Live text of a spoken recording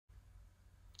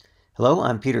Hello,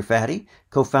 I'm Peter Fatty,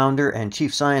 co-founder and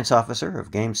chief science officer of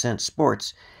GameSense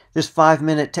Sports. This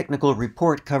 5-minute technical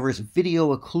report covers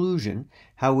video occlusion,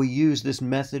 how we use this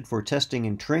method for testing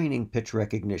and training pitch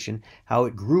recognition, how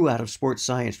it grew out of sports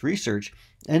science research,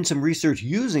 and some research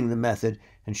using the method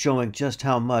and showing just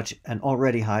how much an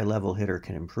already high-level hitter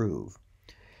can improve.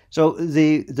 So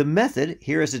the method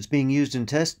here as it's being used in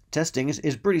testing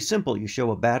is pretty simple. You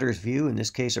show a batter's view, in this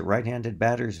case a right-handed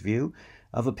batter's view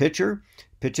of a pitcher.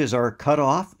 Pitches are cut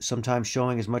off, sometimes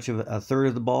showing as much of a third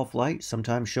of the ball flight,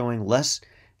 sometimes showing less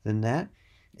than that.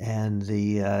 And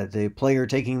the player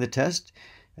taking the test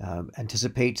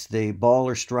anticipates the ball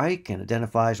or strike and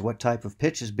identifies what type of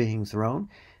pitch is being thrown.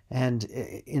 And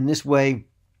in this way,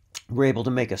 we're able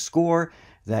to make a score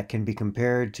that can be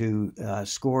compared to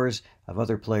scores of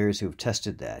other players who have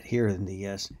tested that. Here in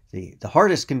the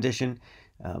hardest condition,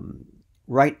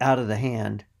 right out of the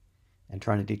hand, and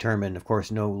trying to determine, of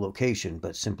course, no location,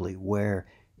 but simply where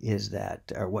is that,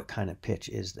 or what kind of pitch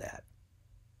is that.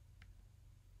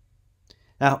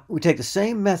 Now, we take the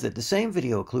same method, the same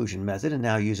video occlusion method, and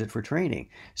now use it for training.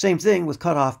 Same thing with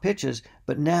cut-off pitches,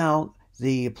 but now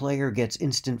the player gets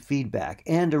instant feedback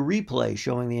and a replay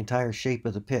showing the entire shape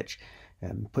of the pitch.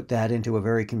 And put that into a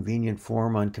very convenient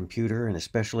form on computer and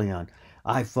especially on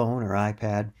iPhone or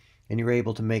iPad, and you're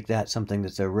able to make that something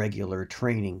that's a regular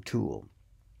training tool.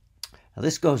 Now,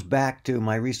 this goes back to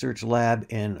my research lab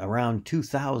in around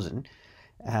 2000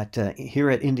 here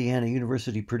at Indiana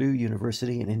University, Purdue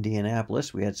University in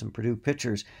Indianapolis. We had some Purdue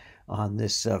pitchers on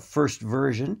this first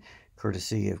version,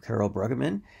 courtesy of Carol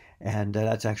Bruggeman, and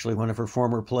that's actually one of her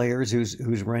former players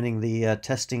who's running the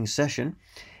testing session.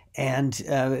 And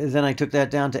then I took that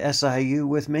down to SIU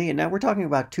with me, and now we're talking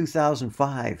about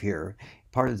 2005 here,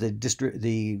 part of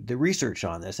the research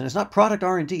on this. And it's not product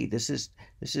R&D. This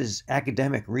is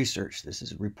academic research. This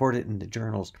is reported in the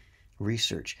journals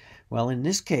research. Well, in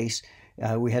this case,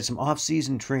 we had some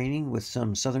off-season training with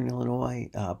some Southern Illinois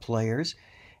players,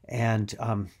 and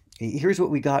here's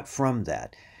what we got from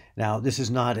that. Now, this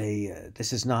is not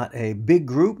a big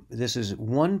group. This is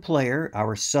one player,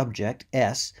 our subject,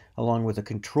 S, along with a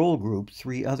control group,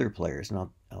 3 other players, and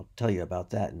I'll tell you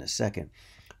about that in a second.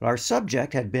 But our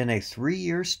subject had been a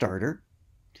 3-year starter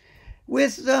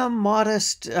with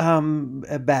modest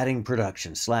batting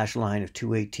production, slash line of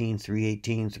 218,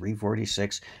 318,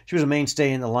 346. She was a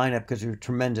mainstay in the lineup because of a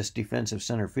tremendous defensive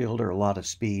center fielder, a lot of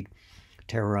speed,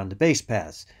 terror on the base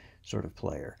paths sort of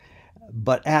player.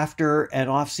 But after an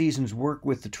off-season's work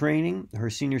with the training, her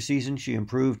senior season, she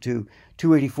improved to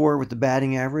 284 with the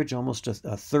batting average, almost a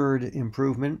third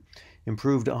improvement,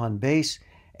 improved on base,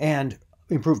 and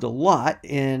improved a lot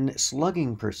in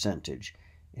slugging percentage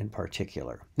in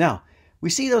particular. Now, we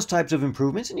see those types of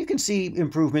improvements, and you can see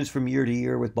improvements from year to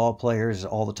year with ball players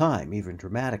all the time, even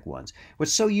dramatic ones.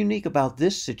 What's so unique about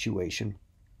this situation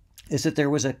is that there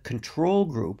was a control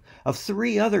group of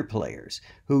 3 other players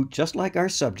who, just like our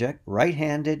subject,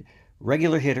 right-handed,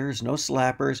 regular hitters, no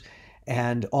slappers,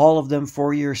 and all of them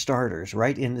 4-year starters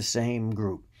right in the same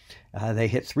group. They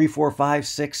hit 3, 4, 5,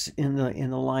 6 in the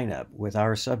lineup, with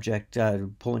our subject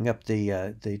pulling up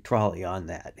the trolley on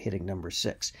that, hitting number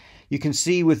 6. You can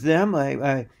see with them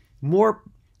a more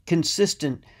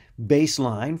consistent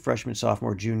baseline, freshman,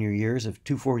 sophomore, junior years of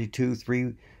 242,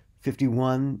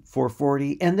 351,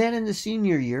 440, and then in the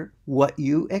senior year, what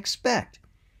you expect.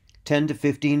 10 to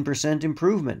 15%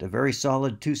 improvement, a very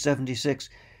solid 276,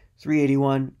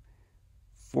 381,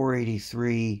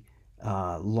 483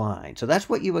 line. So that's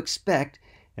what you expect,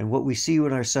 and what we see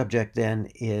with our subject then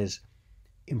is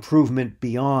improvement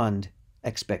beyond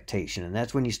expectation, and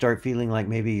that's when you start feeling like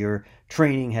maybe your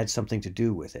training had something to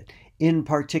do with it. In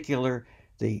particular,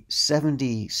 the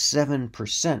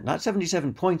 77%, not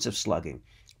 77 points of slugging,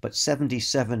 but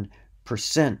 77%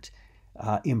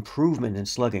 improvement in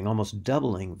slugging, almost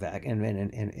doubling that. And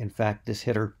in fact, this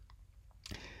hitter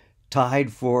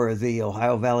tied for the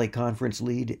Ohio Valley Conference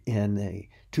lead in the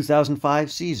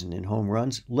 2005 season in home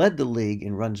runs, led the league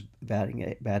in runs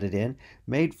batted in,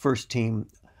 made first team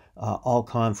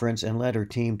all-conference, and led her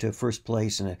team to first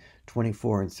place in a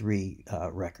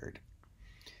 24-3 record.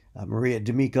 Maria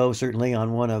D'Amico certainly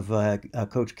on one of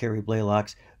Coach Kerry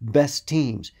Blaylock's best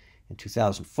teams in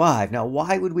 2005. Now,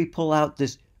 why would we pull out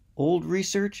this old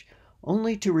research?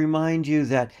 Only to remind you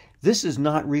that this is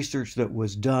not research that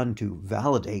was done to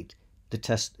validate the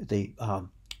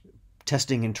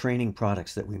testing and training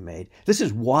products that we made. This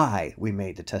is why we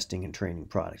made the testing and training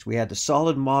products. We had the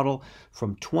solid model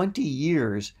from 20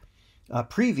 years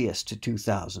previous to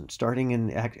 2000, starting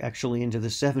in actually into the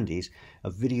 70s,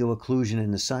 of video occlusion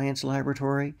in the science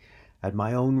laboratory, Had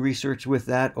my own research with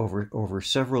that over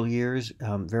several years,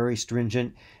 very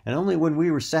stringent. And only when we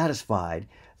were satisfied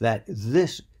that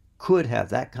this could have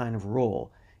that kind of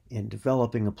role in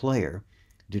developing a player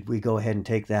did we go ahead and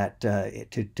take that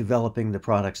to developing the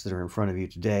products that are in front of you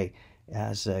today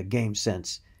as game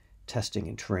sense testing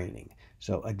and training.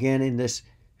 So again, in this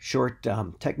short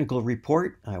technical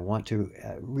report, I want to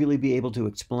really be able to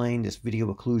explain this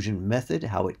video occlusion method,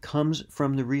 how it comes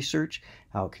from the research,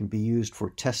 how it can be used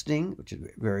for testing, which is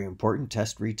very important,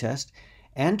 test, retest,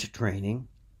 and training,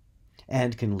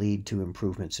 and can lead to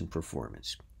improvements in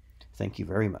performance. Thank you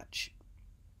very much.